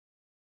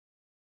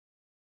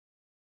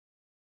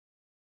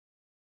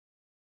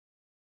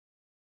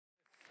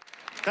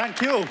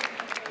Thank you.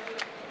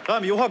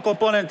 I'm Juha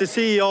Koponen, the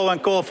CEO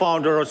and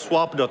co-founder of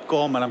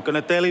Swap.com, and I'm going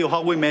to tell you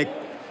how we make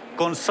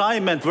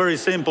consignment very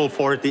simple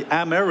for the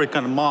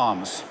American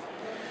moms.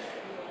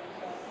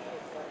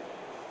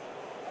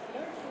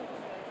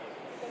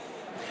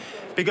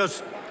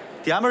 Because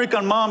the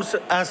American moms,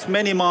 as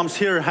many moms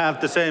here,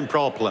 have the same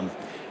problem.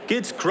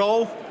 Kids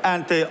grow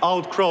and they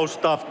outgrow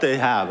stuff they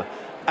have,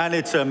 and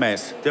it's a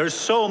mess. There's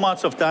so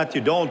much of that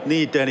you don't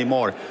need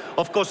anymore.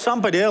 Of course,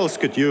 somebody else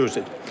could use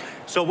it.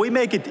 So we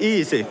make it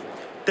easy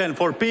then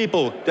for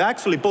people to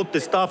actually put the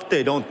stuff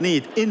they don't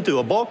need into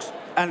a box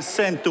and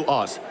send to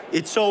us.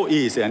 It's so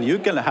easy, and you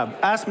can have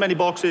as many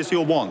boxes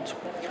you want.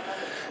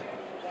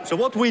 So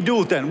what we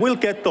do then, we'll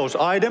get those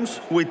items,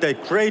 we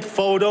take great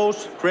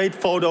photos,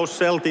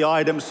 sell the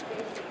items,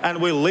 and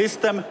we'll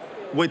list them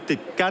with the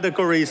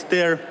categories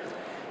there,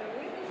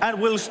 and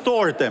we'll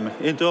store them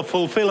into a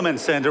fulfillment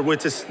center,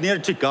 which is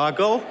near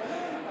Chicago,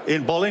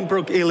 in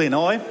Bolingbrook,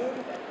 Illinois.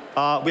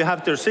 We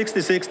have there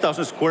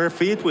 66,000 square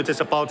feet, which is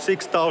about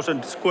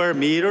 6,000 square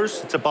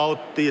meters. It's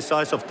about the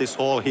size of this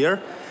hall here.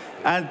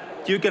 And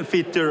you can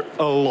fit there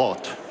a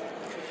lot.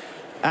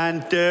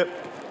 And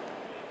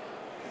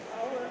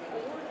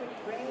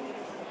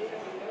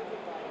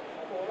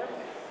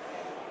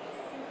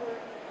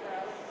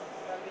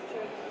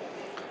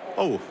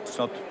oh, it's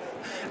not.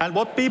 And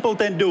what people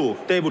then do,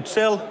 they would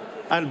sell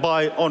and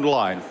buy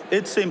online.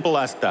 It's simple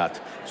as that.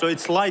 So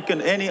it's like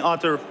in any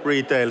other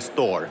retail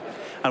store.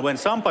 And when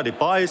somebody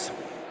buys,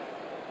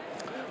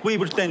 we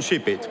would then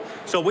ship it.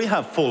 So we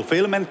have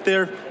fulfillment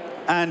there,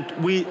 and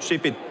we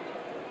ship it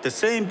the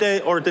same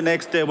day or the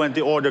next day when the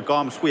order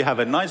comes. We have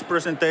a nice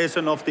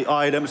presentation of the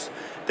items.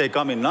 They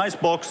come in nice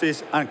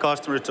boxes, and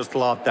customers just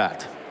love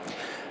that.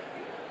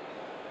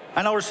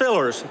 And our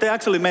sellers, they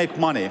actually make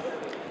money.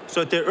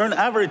 So they earn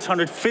average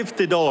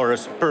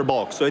 $150 per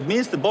box. So it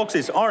means the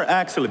boxes are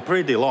actually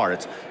pretty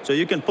large. So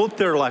you can put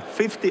there like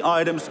 50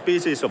 items,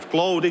 pieces of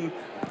clothing,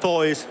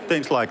 toys,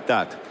 things like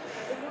that.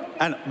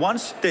 And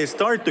once they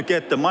start to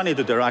get the money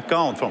to their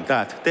account from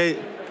that, they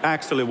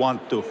actually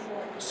want to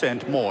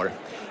send more.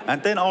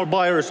 And then our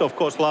buyers, of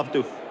course, love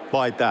to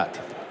buy that.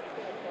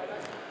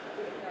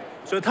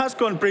 So it has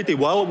gone pretty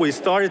well. We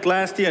started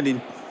last year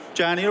in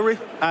January,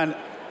 and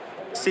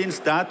since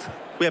that,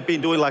 we have been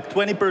doing like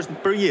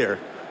 20% per year.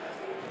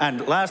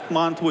 And last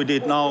month, we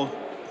did now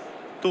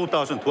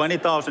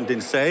 20,000 in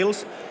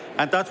sales,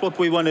 and that's what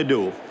we want to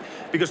do.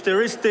 Because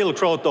there is still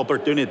growth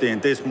opportunity in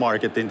this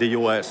market in the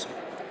US.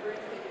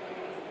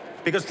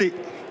 Because the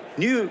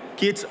new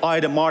kids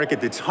item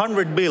market, it's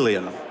 100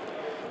 billion.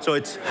 So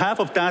it's half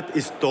of that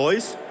is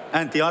toys,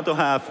 and the other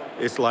half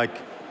is like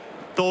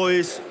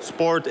toys,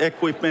 sport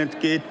equipment,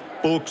 kit,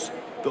 books,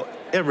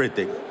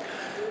 everything.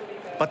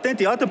 But then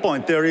the other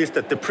point there is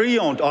that the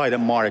pre-owned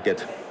item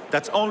market,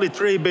 that's only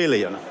 3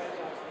 billion.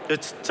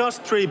 It's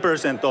just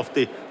 3% of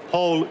the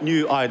whole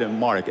new item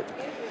market.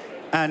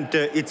 And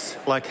it's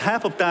like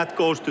half of that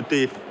goes to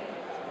the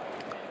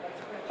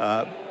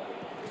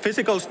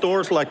physical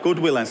stores like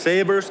Goodwill and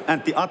Savers,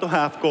 and the other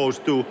half goes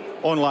to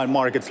online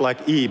markets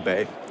like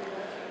eBay.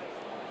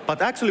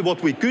 But actually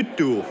what we could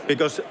do,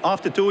 because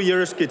after 2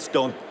 years kids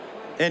don't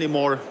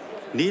anymore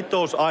need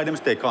those items,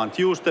 they can't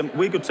use them,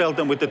 we could sell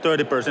them with the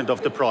 30%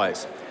 of the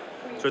price.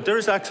 So there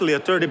is actually a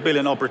 30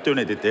 billion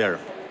opportunity there.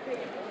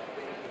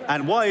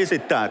 And why is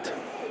it that?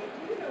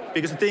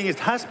 Because the thing is,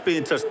 it has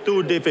been just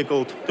too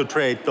difficult to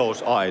trade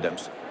those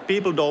items.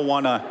 People don't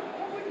want to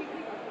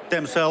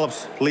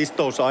themselves list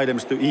those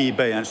items to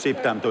eBay and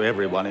ship them to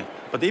everybody.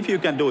 But if you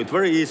can do it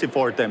very easy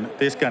for them,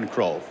 this can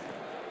grow.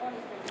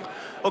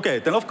 Okay,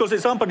 then of course,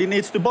 if somebody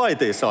needs to buy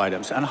these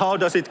items, and how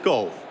does it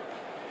go?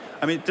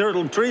 I mean, there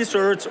are 3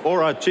 shirts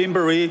or a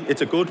Gymboree,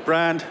 it's a good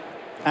brand,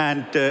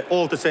 and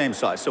all the same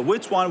size. So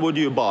which one would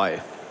you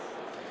buy?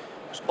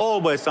 There's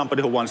always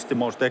somebody who wants the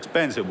most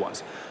expensive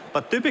ones.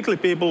 But typically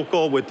people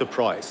go with the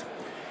price.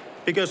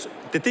 Because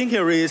the thing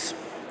here is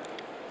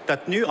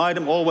that new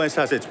item always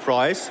has its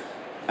price.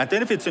 And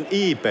then if it's on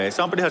eBay,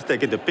 somebody has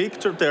taken the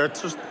picture,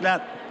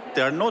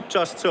 they're not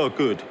just so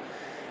good.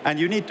 And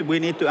we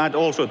need to add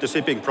also the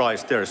shipping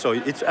price there. So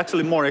it's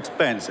actually more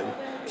expensive.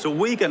 So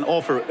we can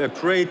offer a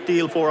great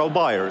deal for our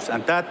buyers,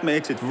 and that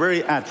makes it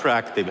very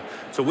attractive.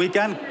 So we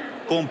can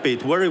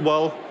compete very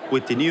well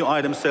with the new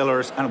item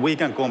sellers, and we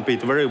can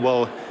compete very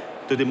well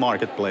to the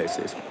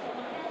marketplaces.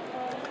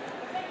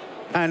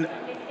 And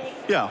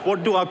yeah,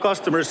 what do our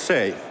customers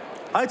say?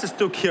 I just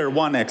took here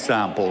one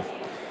example,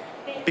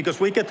 because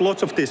we get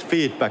lots of this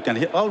feedback,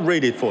 and I'll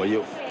read it for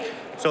you.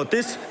 So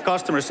this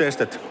customer says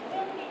that,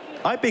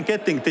 I've been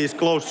getting these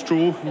clothes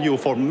through you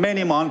for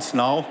many months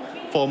now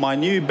for my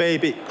new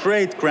baby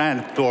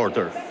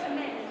great-granddaughter.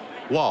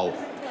 Wow.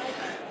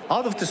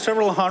 Out of the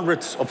several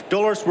hundreds of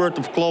dollars worth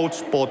of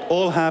clothes bought,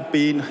 all have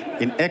been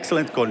in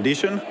excellent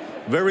condition,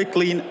 very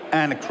clean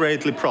and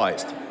greatly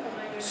priced.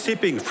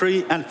 Shipping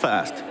free and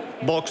fast,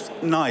 boxed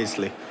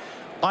nicely.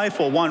 I,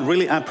 for one,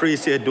 really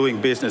appreciate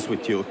doing business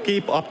with you.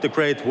 Keep up the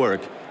great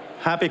work.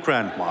 Happy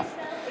grandma.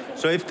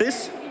 So if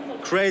this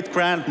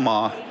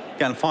great-grandma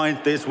can find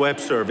this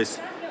web service,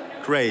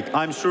 great.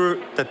 I'm sure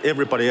that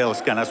everybody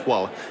else can as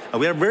well. And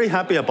we are very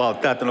happy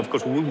about that, and of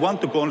course we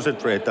want to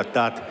concentrate at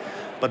that.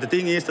 But the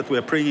thing is that we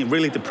are bringing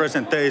really the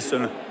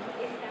presentation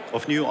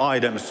of new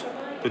items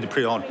to the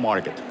pre-owned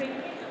market.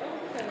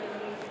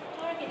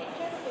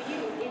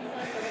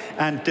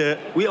 And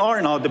we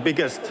are now the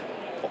biggest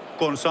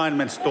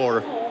consignment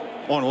store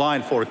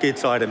online for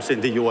kids items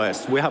in the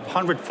US. We have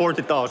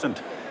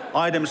 140,000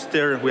 items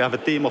there. We have a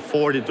team of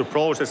 40 to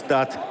process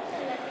that.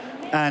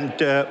 And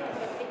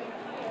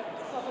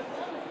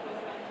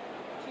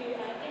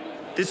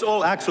this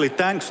all actually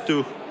thanks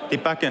to the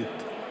backend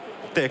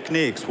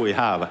techniques we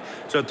have.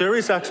 So there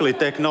is actually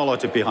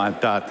technology behind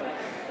that.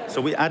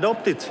 So we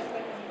adopted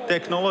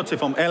technology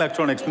from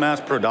electronics mass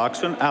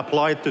production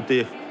applied to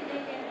the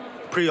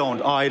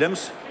pre-owned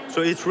items.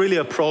 So it's really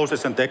a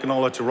process and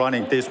technology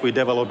running this. We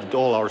developed it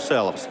all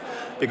ourselves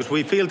because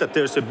we feel that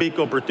there's a big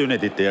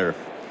opportunity there.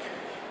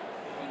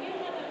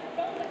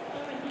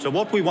 So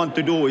what we want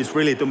to do is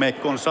really to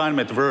make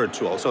consignment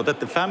virtual so that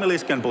the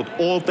families can put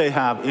all they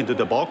have into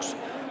the box,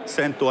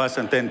 send to us,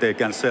 and then they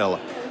can sell.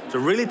 So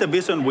really the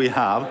vision we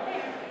have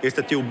is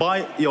that you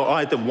buy your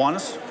item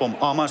once from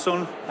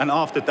Amazon, and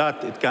after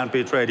that it can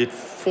be traded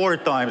 4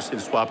 times in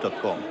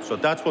swap.com. So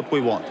that's what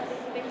we want.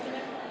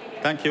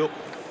 Thank you.